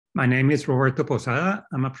My name is Roberto Posada.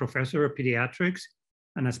 I'm a professor of pediatrics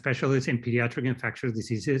and a specialist in pediatric infectious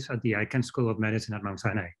diseases at the Icahn School of Medicine at Mount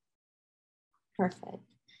Sinai. Perfect.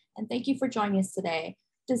 And thank you for joining us today.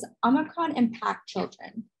 Does Omicron impact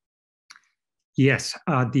children? Yes,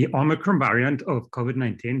 the Omicron variant of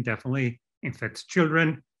COVID-19 definitely infects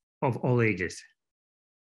children of all ages.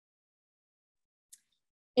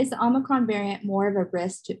 Is the Omicron variant more of a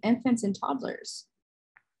risk to infants and toddlers?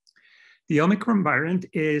 The Omicron variant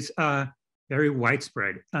is very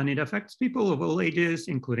widespread, and it affects people of all ages,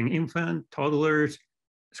 including infants, toddlers,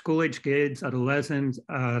 school-age kids, adolescents,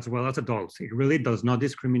 as well as adults. It really does not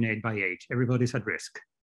discriminate by age. Everybody's at risk.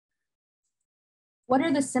 What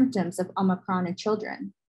are the symptoms of Omicron in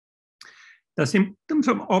children? The symptoms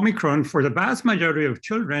of Omicron for the vast majority of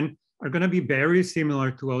children are going to be very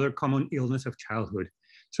similar to other common illness of childhood.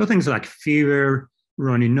 So things like fever,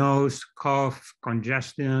 runny nose, cough,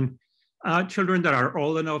 congestion. Children that are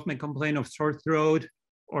old enough may complain of sore throat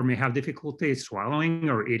or may have difficulty swallowing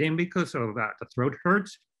or eating because of the throat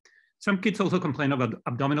hurts. Some kids also complain of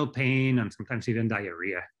abdominal pain and sometimes even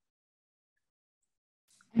diarrhea.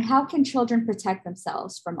 And how can children protect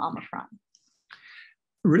themselves from Omicron?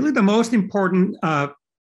 Really, the most important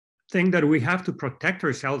thing that we have to protect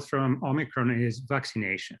ourselves from Omicron is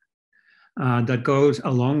vaccination. That goes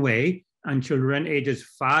a long way, and children ages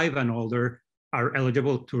 5 and older are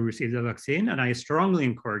eligible to receive the vaccine, and I strongly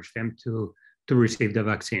encourage them to receive the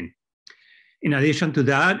vaccine. In addition to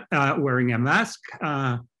that, wearing a mask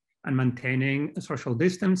and maintaining social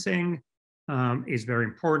distancing is very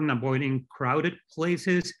important. Avoiding crowded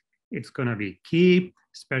places, it's gonna be key,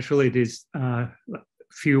 especially these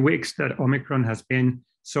few weeks that Omicron has been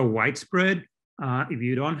so widespread. If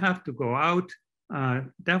you don't have to go out,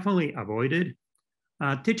 definitely avoid it.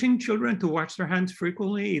 Teaching children to wash their hands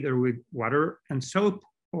frequently, either with water and soap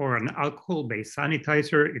or an alcohol-based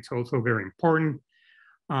sanitizer, it's also very important.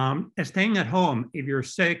 Staying at home, if you're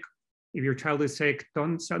sick, if your child is sick,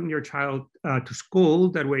 don't send your child to school.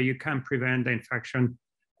 That way you can prevent the infection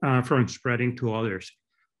from spreading to others.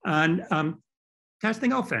 And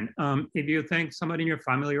testing often. If you think somebody in your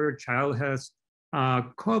family or your child has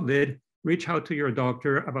COVID, reach out to your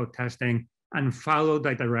doctor about testing and follow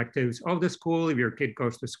the directives of the school if your kid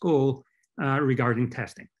goes to school regarding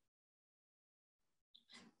testing.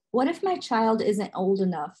 What if my child isn't old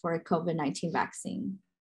enough for a COVID-19 vaccine?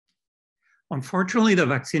 Unfortunately, the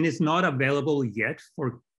vaccine is not available yet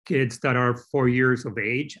for kids that are 4 years of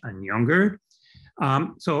age and younger.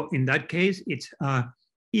 So in that case, it's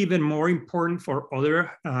even more important for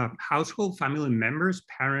other household family members,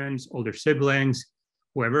 parents, older siblings,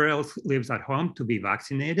 whoever else lives at home to be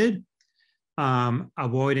vaccinated.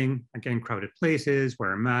 Avoiding, again, crowded places,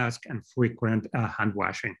 wear a mask, and frequent hand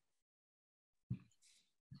washing.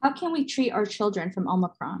 How can we treat our children from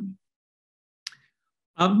Omicron?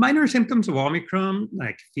 Minor symptoms of Omicron,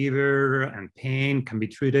 like fever and pain, can be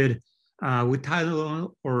treated with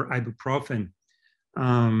Tylenol or ibuprofen.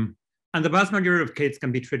 And the vast majority of kids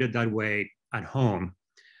can be treated that way at home.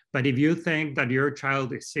 But if you think that your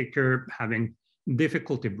child is sicker, having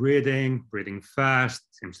difficulty breathing fast,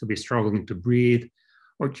 seems to be struggling to breathe,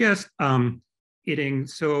 or just eating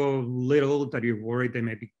so little that you're worried they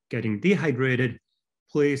may be getting dehydrated,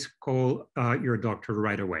 please call your doctor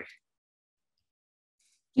right away.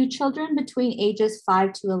 Do children between ages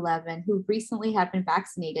 5 to 11 who recently have been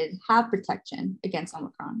vaccinated have protection against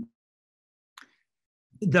Omicron?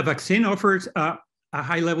 The vaccine offers a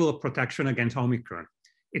high level of protection against Omicron.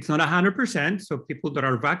 It's not 100%, so people that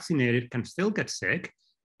are vaccinated can still get sick,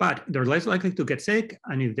 but they're less likely to get sick.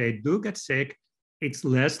 And if they do get sick, it's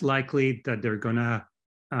less likely that they're gonna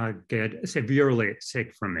get severely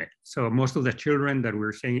sick from it. So most of the children that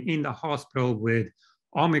we're seeing in the hospital with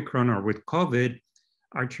Omicron or with COVID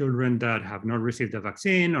are children that have not received the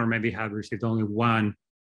vaccine or maybe have received only 1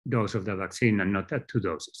 dose of the vaccine and not 2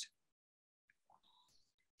 doses.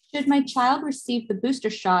 Should my child receive the booster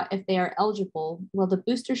shot if they are eligible? Will the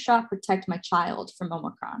booster shot protect my child from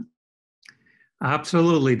Omicron?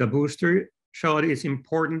 Absolutely. The booster shot is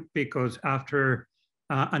important because after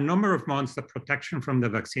a number of months, the protection from the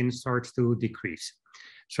vaccine starts to decrease.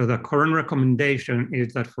 So the current recommendation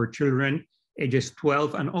is that for children ages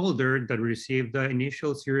 12 and older that received the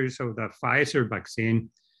initial series of the Pfizer vaccine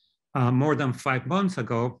more than 5 months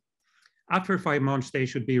ago, after 5 months, they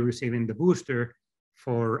should be receiving the booster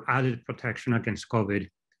for added protection against COVID,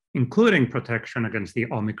 including protection against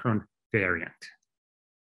the Omicron variant.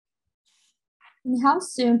 And how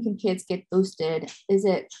soon can kids get boosted? Is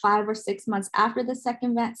it 5 or 6 months after the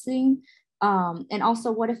second vaccine? And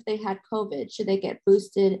also, what if they had COVID? Should they get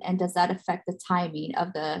boosted? And does that affect the timing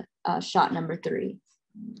of the shot number 3?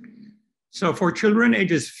 So for children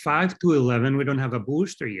ages 5 to 11, we don't have a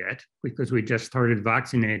booster yet because we just started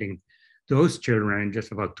vaccinating those children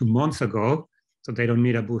just about 2 months ago. So they don't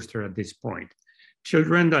need a booster at this point.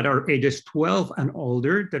 Children that are ages 12 and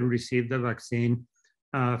older that received the vaccine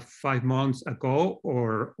 5 months ago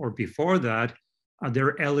or before that,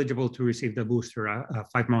 they're eligible to receive the booster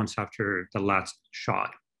 5 months after the last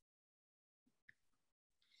shot.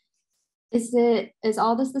 Is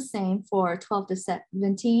all this the same for 12 to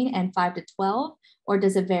 17 and 5 to 12, or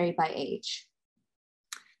does it vary by age?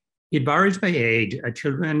 It varies by age.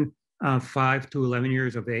 Children 5 to 11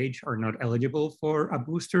 years of age are not eligible for a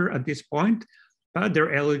booster at this point, but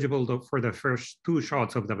they're eligible for the first 2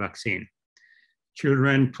 shots of the vaccine.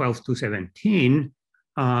 Children 12 to 17,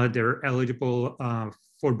 they're eligible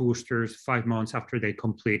for boosters 5 months after they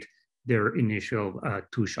complete their initial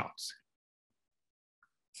 2 shots.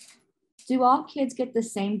 Do all kids get the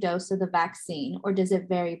same dose of the vaccine, or does it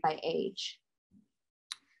vary by age?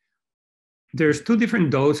 There's 2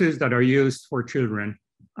 different doses that are used for children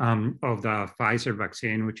of the Pfizer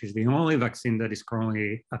vaccine, which is the only vaccine that is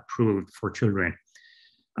currently approved for children.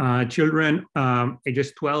 Children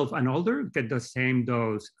ages 12 and older get the same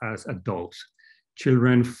dose as adults.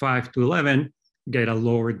 Children 5 to 11 get a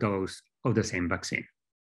lower dose of the same vaccine.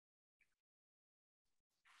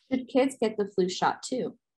 Should kids get the flu shot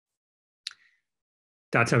too?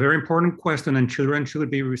 That's a very important question, and children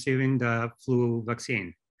should be receiving the flu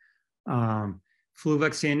vaccine. Flu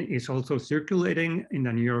vaccine is also circulating in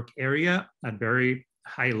the New York area at very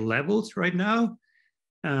high levels right now,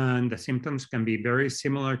 and the symptoms can be very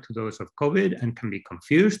similar to those of COVID and can be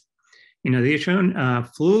confused. In addition,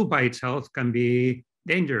 flu by itself can be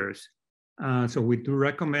dangerous. So we do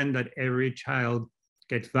recommend that every child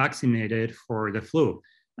gets vaccinated for the flu,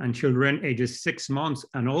 and children ages 6 months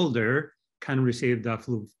and older can receive the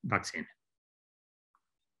flu vaccine.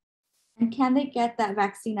 And can they get that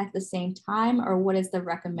vaccine at the same time, or what is the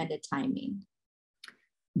recommended timing?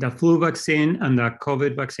 The flu vaccine and the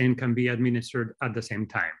COVID vaccine can be administered at the same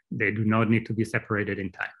time. They do not need to be separated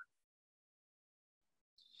in time.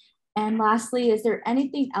 And lastly, is there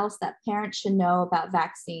anything else that parents should know about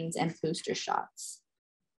vaccines and booster shots?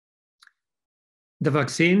 The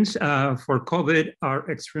vaccines for COVID are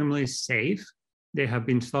extremely safe. They have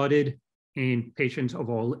been studied in patients of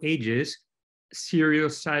all ages.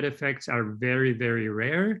 Serious side effects are very, very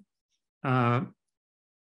rare.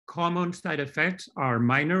 Common side effects are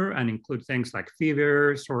minor and include things like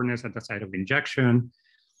fever, soreness at the site of injection.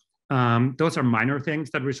 Those are minor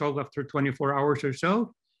things that resolve after 24 hours or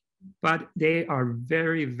so, but they are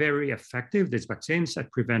very, very effective, these vaccines, at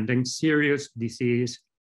preventing serious disease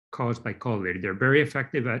caused by COVID. They're very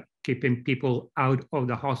effective at keeping people out of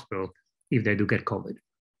the hospital if they do get COVID.